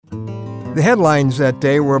The headlines that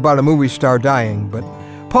day were about a movie star dying, but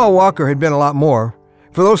Paul Walker had been a lot more.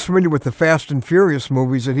 For those familiar with the Fast and Furious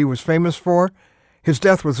movies that he was famous for, his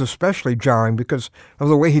death was especially jarring because of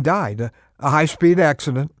the way he died. A high-speed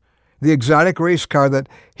accident, the exotic race car that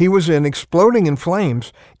he was in exploding in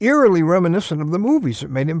flames, eerily reminiscent of the movies that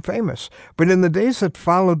made him famous. But in the days that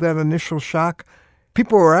followed that initial shock,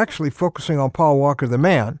 people were actually focusing on Paul Walker the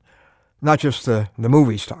man, not just the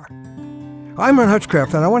movie star. I'm Ron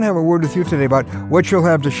Hutchcraft, and I want to have a word with you today about what you'll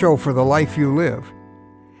have to show for the life you live.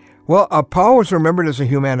 Well, Paul was remembered as a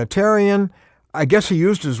humanitarian. I guess he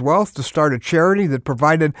used his wealth to start a charity that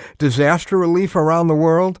provided disaster relief around the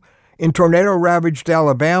world. In tornado-ravaged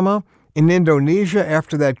Alabama, in Indonesia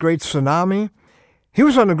after that great tsunami. He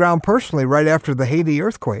was on the ground personally right after the Haiti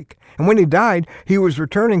earthquake. And when he died, he was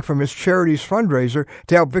returning from his charity's fundraiser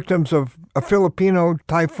to help victims of a Filipino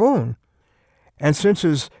typhoon. And since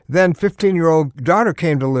his then 15-year-old daughter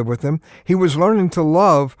came to live with him, he was learning to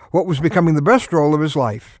love what was becoming the best role of his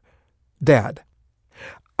life, Dad.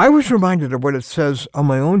 I was reminded of what it says on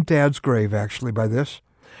my own dad's grave, actually, by this.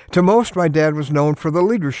 To most, my dad was known for the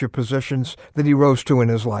leadership positions that he rose to in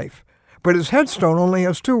his life. But his headstone only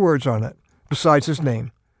has 2 words on it, besides his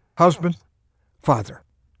name: husband, father.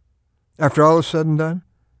 After all is said and done,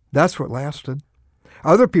 that's what lasted.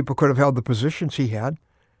 Other people could have held the positions he had,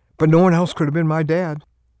 but no one else could have been my dad,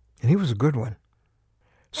 and he was a good one.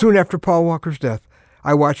 Soon after Paul Walker's death,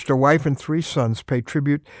 I watched a wife and 3 sons pay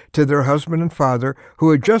tribute to their husband and father who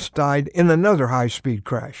had just died in another high-speed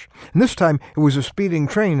crash. And this time, it was a speeding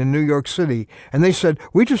train in New York City, and they said,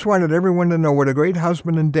 "We just wanted everyone to know what a great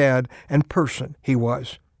husband and dad and person he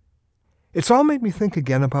was." It's all made me think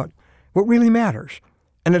again about what really matters,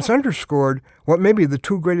 and it's underscored what may be the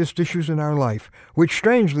 2 greatest issues in our life, which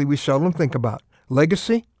strangely we seldom think about: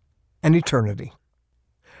 legacy and eternity.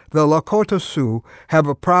 The Lakota Sioux have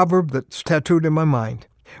a proverb that's tattooed in my mind.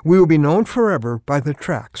 We will be known forever by the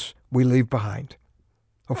tracks we leave behind.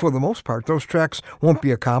 Well, for the most part, those tracks won't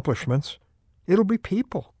be accomplishments. It'll be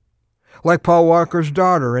people. Like Paul Walker's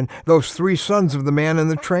daughter and those 3 sons of the man in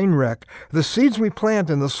the train wreck, the seeds we plant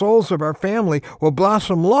in the souls of our family will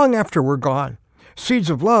blossom long after we're gone. Seeds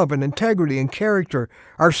of love and integrity and character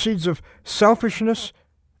are seeds of selfishness,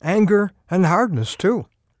 anger, and hardness, too.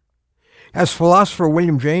 As philosopher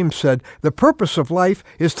William James said, the purpose of life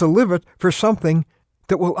is to live it for something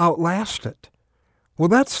that will outlast it. Well,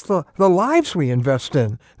 that's the lives we invest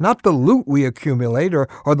in, not the loot we accumulate or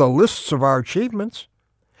the lists of our achievements.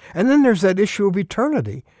 And then there's that issue of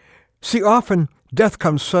eternity. See, often death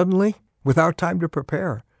comes suddenly without time to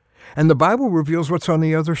prepare. And the Bible reveals what's on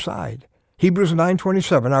the other side. Hebrews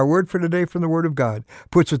 9:27, our word for today from the Word of God,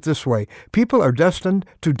 puts it this way: people are destined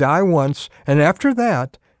to die once, and after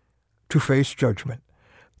that, to face judgment.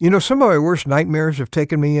 You know, some of my worst nightmares have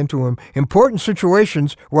taken me into important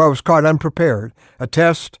situations where I was caught unprepared. A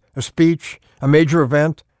test, a speech, a major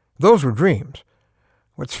event. Those were dreams.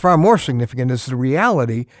 What's far more significant is the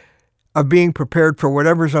reality of being prepared for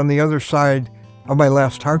whatever's on the other side of my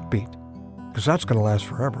last heartbeat, because that's going to last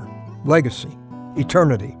forever. Legacy,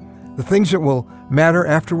 eternity, the things that will matter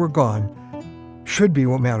after we're gone should be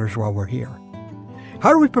what matters while we're here.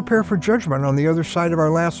 How do we prepare for judgment on the other side of our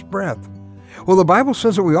last breath? Well, the Bible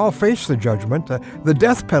says that we all face the judgment, the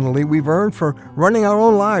death penalty we've earned for running our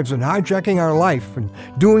own lives and hijacking our life and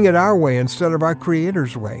doing it our way instead of our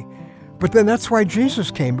Creator's way. But then that's why Jesus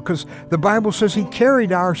came, because the Bible says he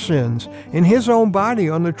carried our sins in his own body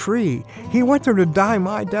on the tree. He went there to die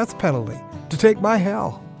my death penalty, to take my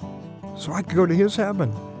hell, so I could go to his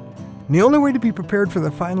heaven. And the only way to be prepared for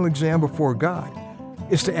the final exam before God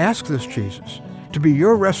is to ask this Jesus to be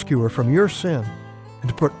your rescuer from your sin and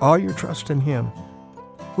to put all your trust in him.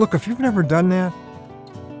 Look, if you've never done that,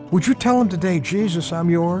 would you tell him today, Jesus, I'm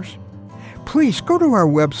yours? Please go to our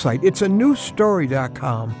website. It's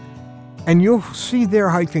anewstory.com, and you'll see there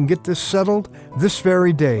how you can get this settled this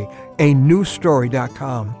very day,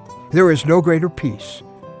 anewstory.com. There is no greater peace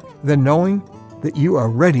than knowing that you are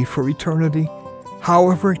ready for eternity,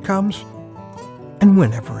 however it comes and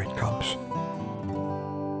whenever it comes.